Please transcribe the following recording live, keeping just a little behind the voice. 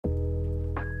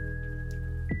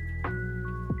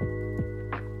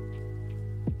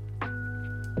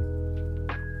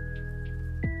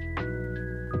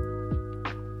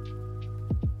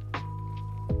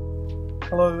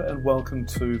Hello and welcome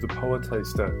to The Poet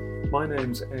Taster. My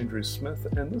name's Andrew Smith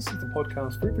and this is the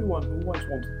podcast for everyone who always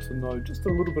wanted to know just a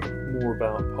little bit more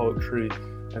about poetry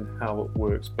and how it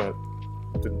works but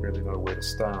didn't really know where to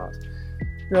start.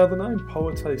 Now, the name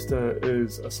Poet Taster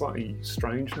is a slightly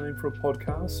strange name for a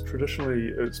podcast. Traditionally,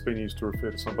 it's been used to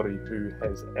refer to somebody who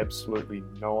has absolutely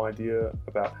no idea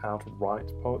about how to write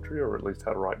poetry, or at least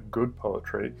how to write good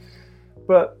poetry.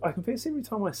 But I confess every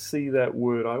time I see that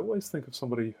word, I always think of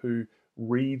somebody who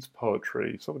reads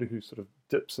poetry, somebody who sort of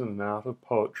dips in and out of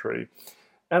poetry.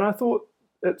 And I thought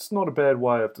it's not a bad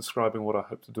way of describing what I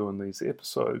hope to do in these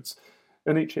episodes.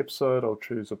 In each episode, I'll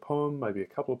choose a poem, maybe a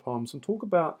couple of poems, and talk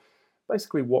about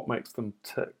basically what makes them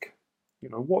tick. You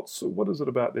know, what is it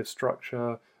about their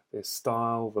structure, their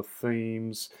style, the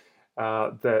themes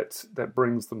that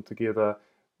brings them together?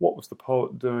 What was the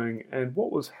poet doing, and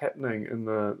what was happening in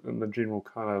the general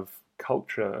kind of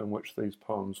culture in which these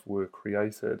poems were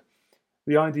created?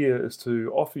 The idea is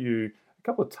to offer you a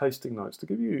couple of tasting notes to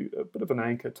give you a bit of an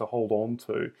anchor to hold on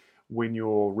to when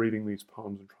you're reading these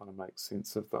poems and trying to make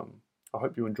sense of them. I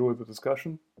hope you enjoy the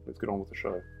discussion. Let's get on with the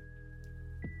show.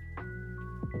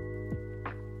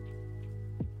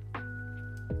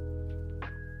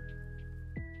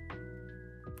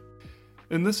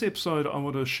 In this episode, I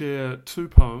want to share two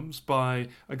poems by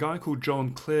a guy called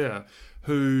Clare,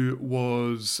 who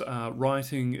was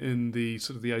writing in the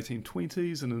sort of the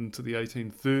 1820s and into the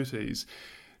 1830s.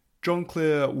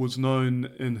 Clare was known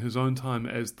in his own time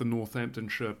as the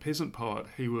Northamptonshire peasant poet.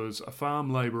 He was a farm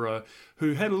labourer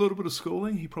who had a little bit of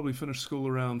schooling. He probably finished school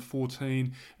around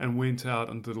 14 and went out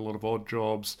and did a lot of odd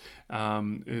jobs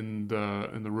in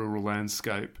the rural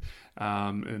landscape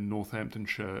in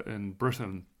Northamptonshire in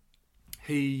Britain.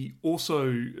 He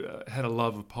also had a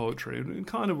love of poetry and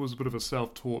kind of was a bit of a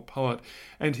self-taught poet.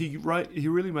 And he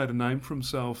really made a name for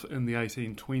himself in the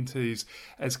 1820s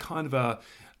as kind of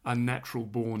a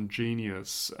natural-born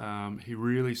genius. He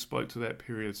really spoke to that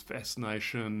period's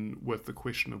fascination with the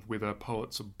question of whether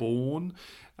poets are born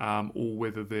or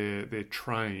whether they're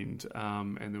trained.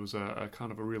 And there was a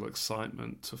kind of a real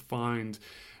excitement to find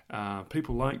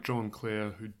people like Clare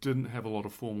who didn't have a lot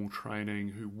of formal training,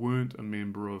 who weren't a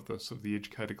member of the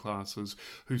educated classes,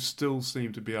 who still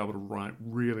seemed to be able to write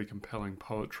really compelling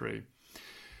poetry.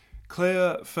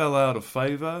 Clare fell out of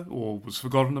favour or was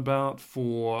forgotten about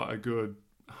for a good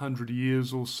 100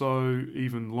 years or so,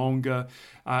 even longer,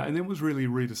 and then was really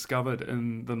rediscovered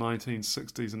in the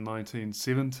 1960s and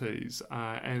 1970s,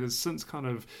 and has since kind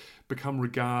of become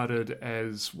regarded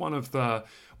as one of the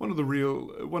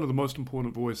most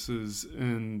important voices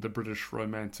in the British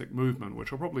Romantic movement,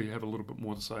 which I'll probably have a little bit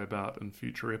more to say about in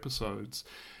future episodes.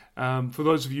 For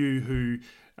those of you who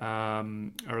are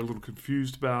a little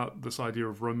confused about this idea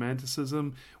of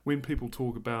romanticism, when people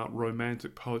talk about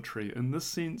romantic poetry, in this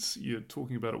sense, you're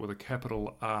talking about it with a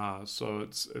capital R, so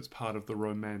it's part of the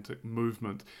Romantic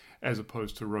movement, as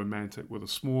opposed to romantic with a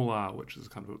small r, which is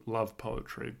kind of love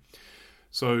poetry.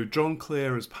 So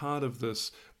Clare is part of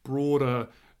this broader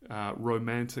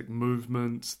romantic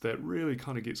movement that really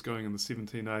kind of gets going in the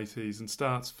 1780s and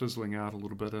starts fizzling out a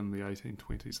little bit in the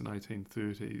 1820s and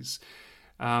 1830s.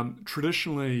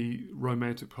 Traditionally,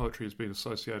 romantic poetry has been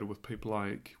associated with people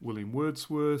like William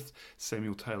Wordsworth,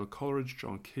 Samuel Taylor Coleridge,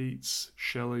 John Keats,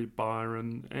 Shelley,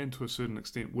 Byron, and to a certain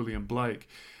extent William Blake.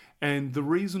 And the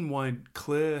reason why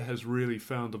Clare has really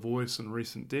found a voice in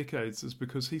recent decades is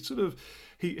because he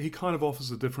kind of offers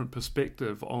a different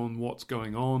perspective on what's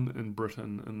going on in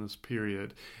Britain in this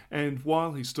period. And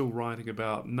while he's still writing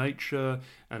about nature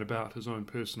and about his own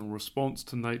personal response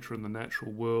to nature and the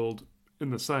natural world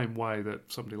in the same way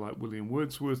that somebody like William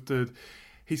Wordsworth did,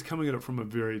 he's coming at it from a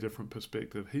very different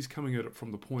perspective. He's coming at it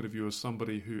from the point of view of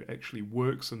somebody who actually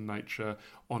works in nature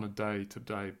on a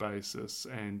day-to-day basis,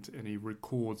 and he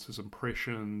records his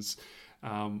impressions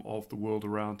of the world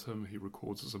around him. He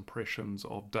records his impressions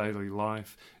of daily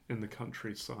life in the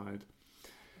countryside.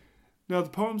 Now, the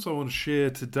poems I want to share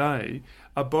today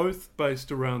are both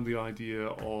based around the idea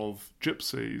of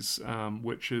gypsies,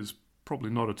 which is probably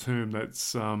not a term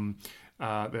that's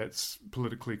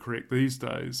politically correct these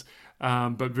days,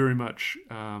 but very much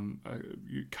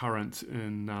current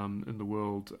in the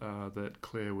world that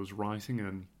Clare was writing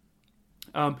in.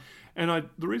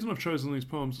 The reason I've chosen these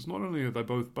poems is not only are they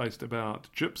both based about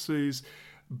gypsies,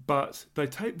 but they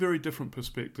take very different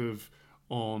perspective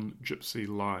on gypsy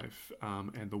life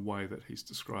and the way that he's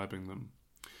describing them.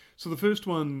 So the first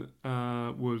one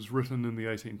was written in the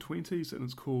 1820s and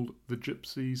it's called The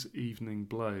Gypsy's Evening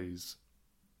Blaze.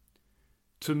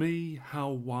 To me, how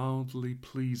wildly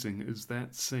pleasing is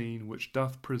that scene which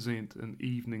doth present in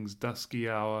evening's dusky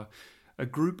hour a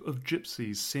group of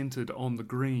gypsies centred on the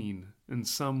green, in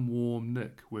some warm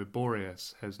nick where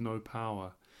Boreas has no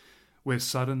power, where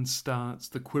sudden starts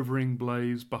the quivering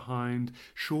blaze behind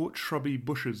short shrubby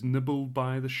bushes nibbled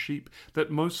by the sheep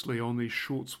that mostly on these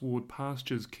short sward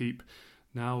pastures keep,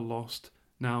 now lost,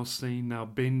 now seen, now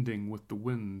bending with the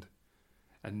wind.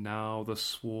 And now the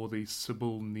swarthy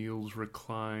Sibyl kneels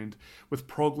reclined, with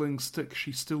progling stick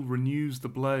she still renews the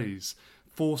blaze,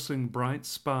 forcing bright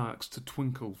sparks to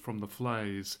twinkle from the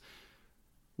flays.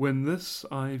 When this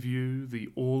I view, the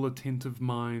all-attentive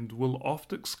mind will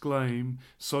oft exclaim,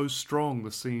 so strong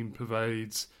the scene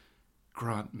pervades,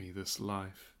 grant me this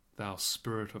life, thou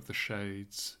spirit of the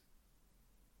shades.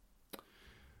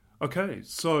 Okay,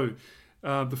 so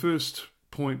the first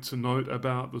point to note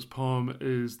about this poem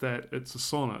is that it's a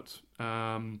sonnet.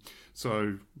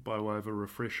 So, by way of a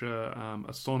refresher,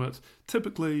 a sonnet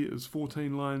typically is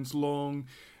 14 lines long.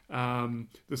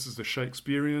 This is a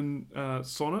Shakespearean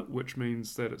sonnet, which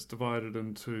means that it's divided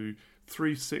into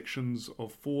 3 sections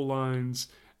of 4 lines,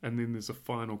 and then there's a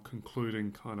final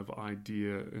concluding kind of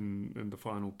idea in the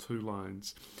final 2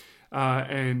 lines.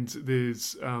 And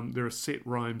there are set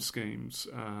rhyme schemes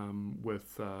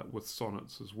with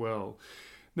sonnets as well.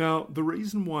 Now, the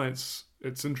reason why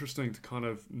it's interesting to kind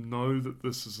of know that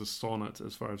this is a sonnet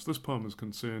as far as this poem is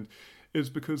concerned is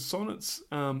because sonnets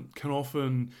can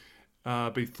often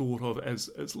be thought of as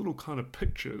little kind of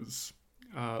pictures,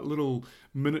 little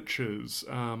miniatures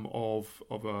of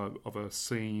a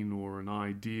scene or an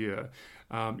idea.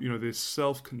 They're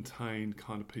self-contained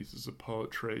kind of pieces of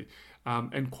poetry,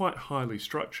 and quite highly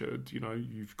structured.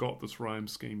 You've got this rhyme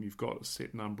scheme, you've got a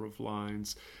set number of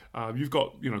lines, you've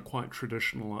got quite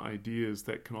traditional ideas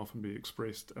that can often be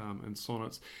expressed in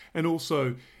sonnets, and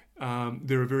also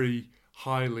they're a very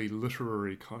highly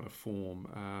literary kind of form.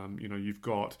 You've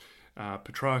got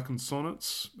Petrarchan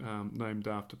sonnets, named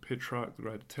after Petrarch, the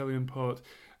great Italian poet,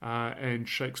 and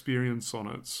Shakespearean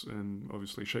sonnets, and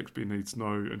obviously Shakespeare needs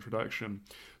no introduction.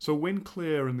 So when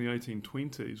Clare in the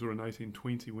 1820s, or in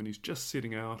 1820 when he's just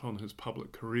setting out on his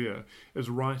public career, is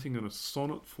writing in a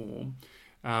sonnet form,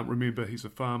 remember he's a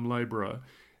farm labourer,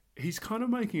 he's kind of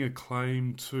making a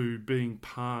claim to being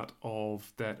part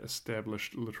of that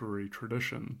established literary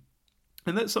tradition.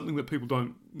 And that's something that people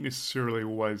don't necessarily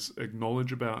always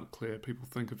acknowledge about Clare. People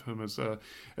think of him as a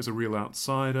real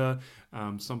outsider,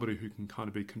 somebody who can kind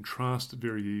of be contrasted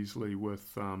very easily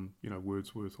with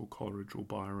Wordsworth or Coleridge or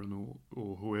Byron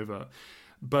or whoever.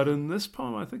 But in this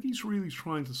poem, I think he's really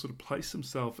trying to sort of place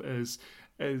himself as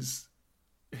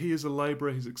he is a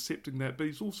labourer. He's accepting that, but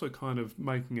he's also kind of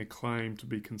making a claim to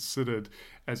be considered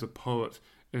as a poet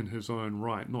in his own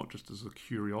right, not just as a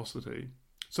curiosity.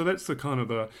 So that's the kind of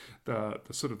the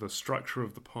sort of the structure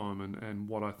of the poem and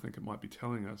what I think it might be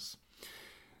telling us.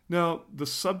 Now, the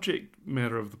subject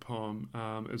matter of the poem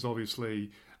is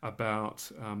obviously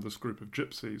about this group of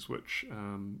gypsies, which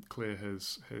Clare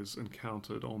has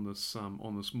encountered on this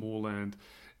moorland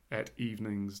at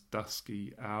evening's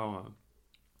dusky hour.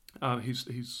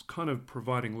 He's kind of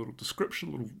providing a little description,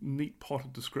 a little neat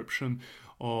potted description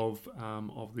of the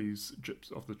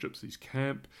gypsies'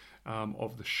 camp,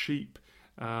 of the sheep.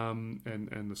 And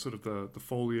the sort of the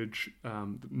foliage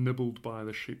nibbled by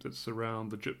the sheep that surround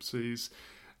the gypsies,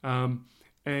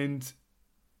 and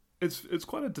it's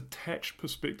quite a detached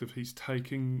perspective he's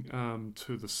taking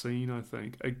to the scene. I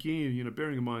think again,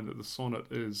 bearing in mind that the sonnet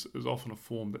is often a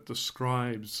form that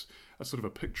describes a sort of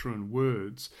a picture in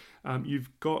words.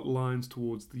 You've got lines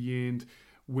towards the end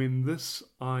when this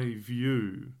I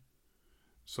view.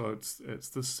 So it's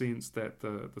the sense that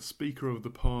the speaker of the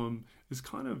poem is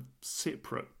kind of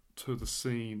separate to the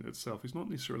scene itself. He's not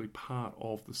necessarily part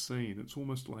of the scene. It's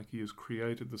almost like he has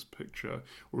created this picture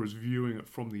or is viewing it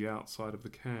from the outside of the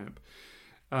camp.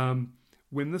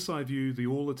 When this I view, the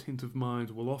all-attentive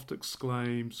mind will oft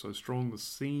exclaim, so strong the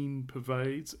scene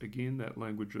pervades, again that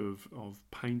language of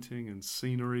painting and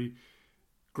scenery,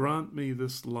 grant me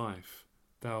this life,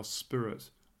 thou spirit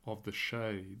of the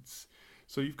shades.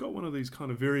 So you've got one of these kind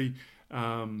of very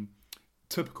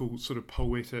typical sort of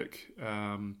poetic,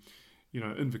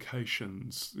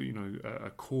 invocations, a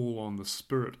call on the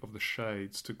spirit of the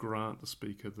shades to grant the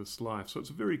speaker this life. So it's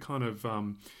a very kind of,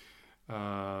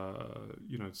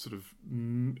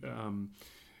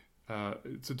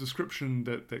 it's a description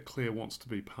that Clare wants to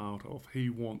be part of. He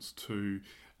wants to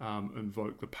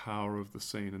invoke the power of the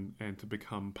scene and to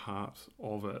become part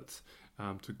of it,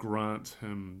 to grant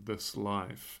him this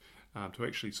life. To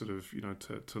actually sort of,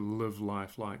 to live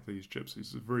life like these gypsies.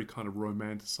 It's a very kind of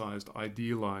romanticized,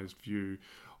 idealized view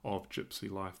of gypsy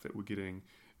life that we're getting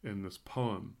in this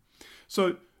poem.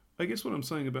 So I guess what I'm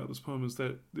saying about this poem is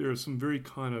that there are some very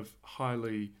kind of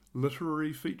highly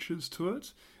literary features to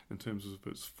it in terms of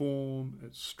its form,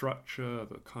 its structure,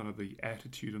 the kind of the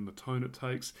attitude and the tone it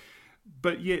takes.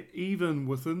 But yet, even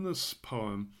within this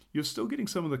poem, you're still getting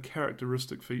some of the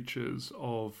characteristic features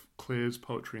of Clare's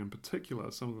poetry in particular,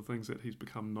 some of the things that he's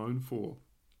become known for.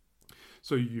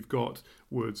 So you've got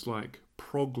words like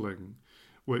progling,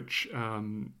 which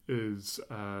is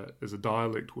a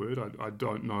dialect word. I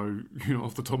don't know,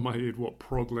 off the top of my head what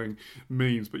progling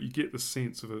means, but you get the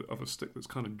sense of a stick that's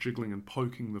kind of jiggling and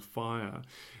poking the fire.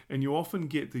 And you often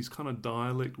get these kind of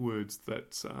dialect words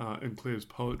that in Clare's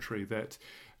poetry that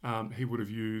he would have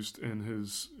used in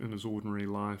his ordinary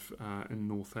life in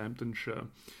Northamptonshire.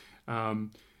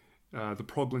 The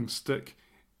progling stick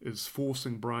is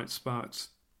forcing bright sparks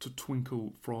to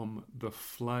twinkle from the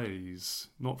flays,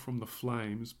 not from the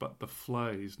flames, but the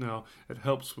flays. Now, it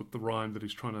helps with the rhyme that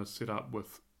he's trying to set up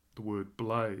with the word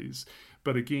blaze.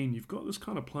 But again, you've got this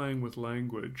kind of playing with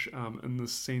language in the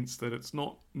sense that it's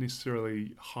not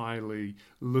necessarily highly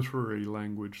literary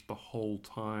language the whole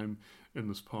time in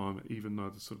this poem, even though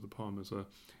the poem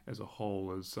as a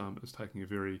whole is taking a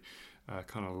very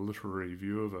kind of literary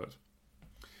view of it.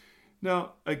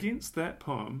 Now, against that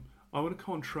poem, I want to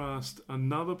contrast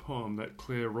another poem that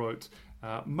Clare wrote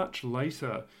much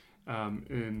later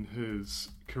in his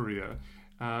career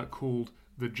called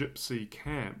The Gypsy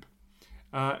Camp.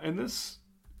 And this,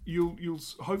 you'll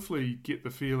hopefully get the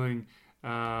feeling,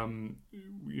 when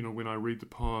I read the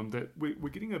poem, that we're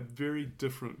getting a very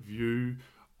different view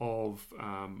of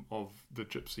the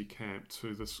Gypsy Camp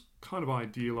to this kind of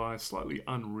idealised, slightly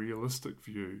unrealistic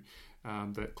view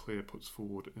that Clare puts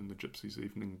forward in The Gypsy's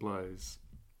Evening Blaze.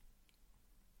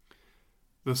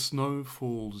 The snow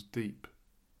falls deep,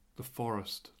 the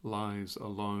forest lies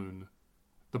alone.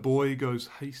 The boy goes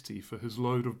hasty for his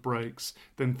load of brakes,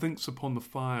 then thinks upon the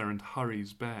fire and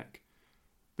hurries back.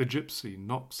 The gypsy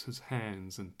knocks his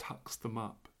hands and tucks them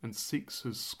up, and seeks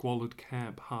his squalid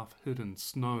camp half hid in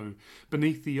snow,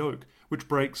 beneath the oak which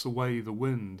breaks away the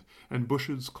wind, and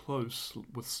bushes close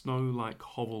with snow-like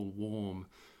hovel warm.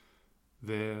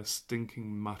 There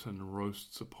stinking mutton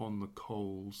roasts upon the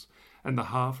coals, and the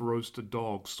half-roasted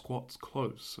dog squats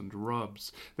close and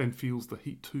rubs, then feels the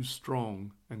heat too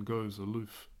strong and goes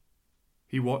aloof.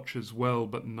 He watches well,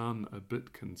 but none a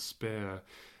bit can spare,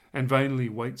 and vainly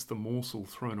waits the morsel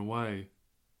thrown away.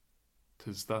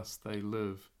 'Tis thus they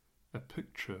live, a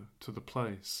picture to the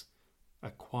place, a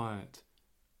quiet,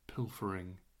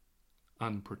 pilfering,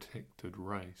 unprotected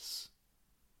race.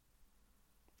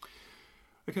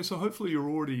 Okay, so hopefully you're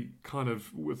already kind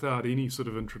of, without any sort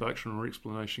of introduction or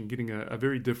explanation, getting a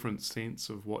very different sense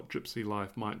of what gypsy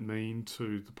life might mean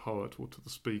to the poet or to the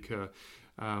speaker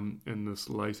in this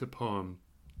later poem.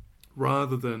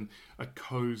 Rather than a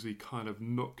cosy kind of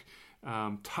nook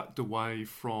tucked away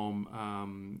from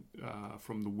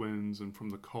the winds and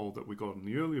from the cold that we got in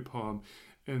the earlier poem,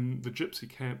 in the Gypsy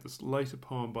Camp, this later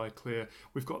poem by Clare,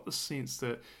 we've got the sense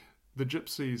that the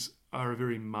gypsies are a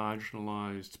very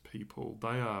marginalised people.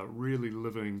 They are really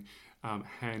living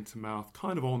hand to mouth,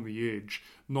 kind of on the edge,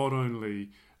 not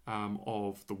only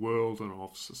of the world and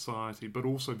of society, but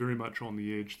also very much on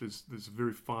the edge. There's a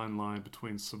very fine line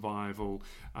between survival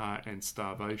and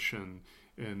starvation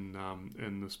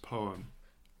in this poem.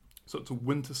 So it's a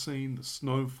winter scene, the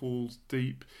snow falls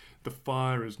deep, the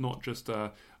fire is not just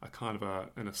a kind of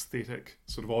an aesthetic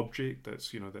sort of object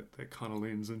that's, that kind of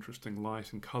lends interesting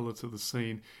light and colour to the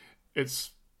scene.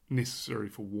 It's necessary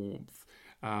for warmth.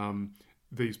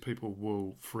 These people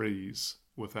will freeze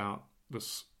without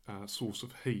this source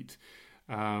of heat.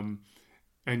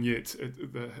 And yet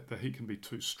the heat can be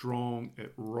too strong.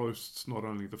 It roasts not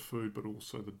only the food but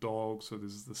also the dog, so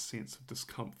there's this sense of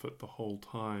discomfort the whole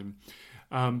time.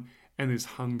 And there's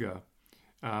hunger.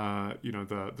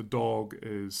 The dog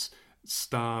is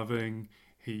starving.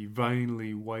 He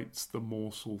vainly waits the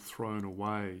morsel thrown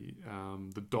away.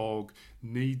 The dog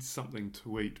needs something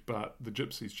to eat, but the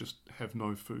gypsies just have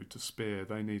no food to spare.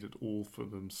 They need it all for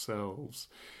themselves.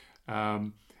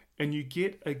 And you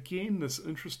get, again, this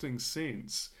interesting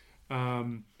sense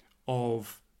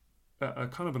of a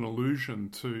kind of an allusion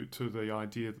to the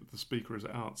idea that the speaker is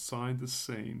outside the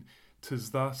scene.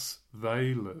 'Tis thus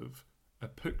they live, a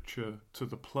picture to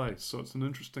the place. So it's an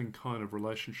interesting kind of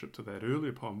relationship to that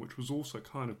earlier poem, which was also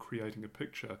kind of creating a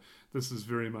picture. This is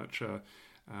very much a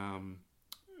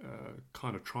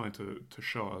kind of trying to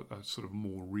show a sort of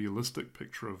more realistic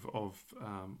picture of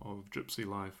gypsy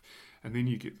life. And then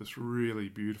you get this really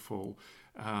beautiful,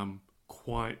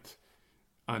 quite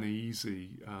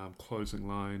uneasy closing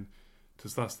line.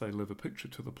 'Tis thus they live, a picture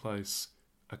to the place,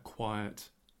 a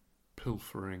quiet,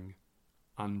 pilfering,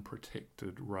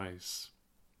 unprotected race.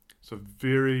 So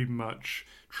very much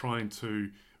trying to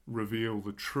reveal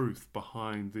the truth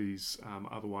behind these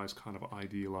otherwise kind of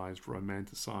idealized,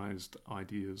 romanticized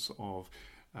ideas of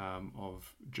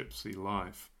gypsy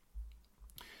life.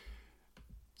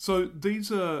 So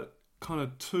these are kind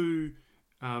of two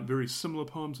very similar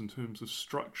poems in terms of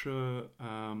structure,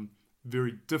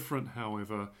 very different,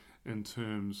 however, in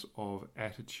terms of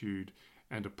attitude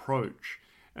and approach.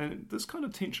 And this kind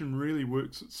of tension really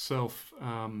works its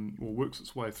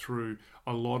way through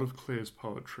a lot of Clare's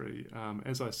poetry.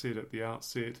 As I said at the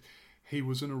outset, he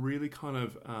was in a really kind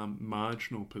of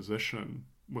marginal position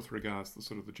with regards to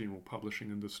sort of the general publishing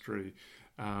industry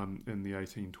in the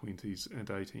 1820s and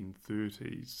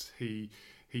 1830s.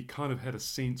 He kind of had a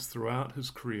sense throughout his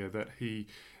career that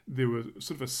there was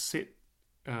sort of a set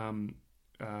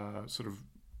sort of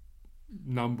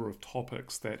number of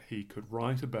topics that he could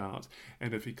write about,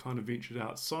 and if he kind of ventured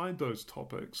outside those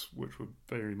topics, which were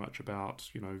very much about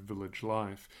village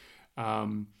life,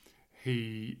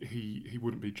 he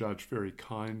wouldn't be judged very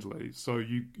kindly. So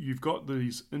you've got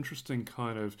these interesting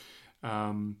kind of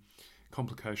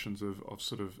complications of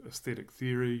sort of aesthetic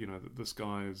theory, that this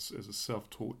guy is a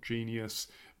self-taught genius,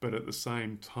 but at the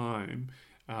same time,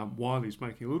 while he's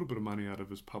making a little bit of money out of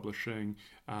his publishing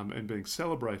and being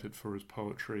celebrated for his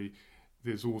poetry,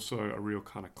 there's also a real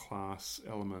kind of class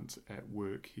element at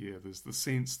work here. There's the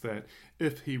sense that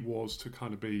if he was to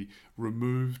kind of be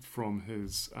removed from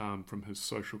his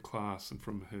social class and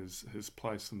from his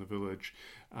place in the village,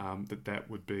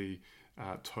 that would be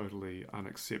totally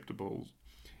unacceptable.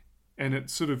 And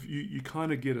it's sort of, you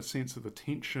kind of get a sense of the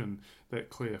tension that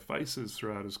Clare faces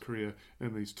throughout his career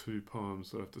in these two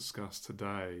poems that I've discussed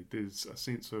today. There's a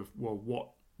sense of, well,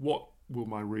 what will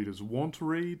my readers want to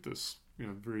read? This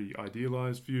very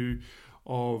idealized view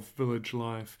of village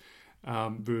life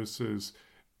versus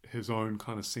his own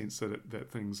kind of sense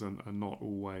that things are not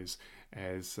always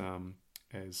as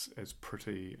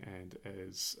pretty and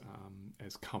as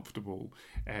comfortable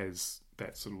as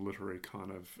that sort of literary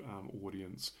kind of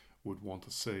audience would want to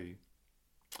see.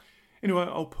 Anyway,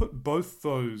 I'll put both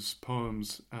those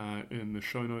poems in the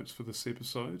show notes for this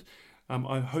episode.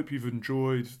 I hope you've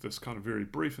enjoyed this kind of very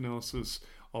brief analysis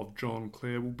of John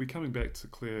Clare. We'll be coming back to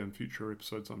Clare in future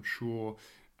episodes, I'm sure.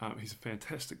 He's a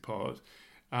fantastic poet.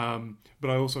 But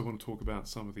I also want to talk about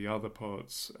some of the other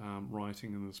poets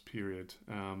writing in this period,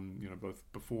 both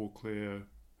before Clare,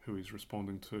 who he's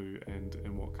responding to,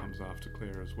 and what comes after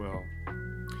Clare as well.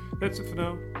 That's it for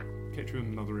now. Catch you in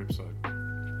another episode.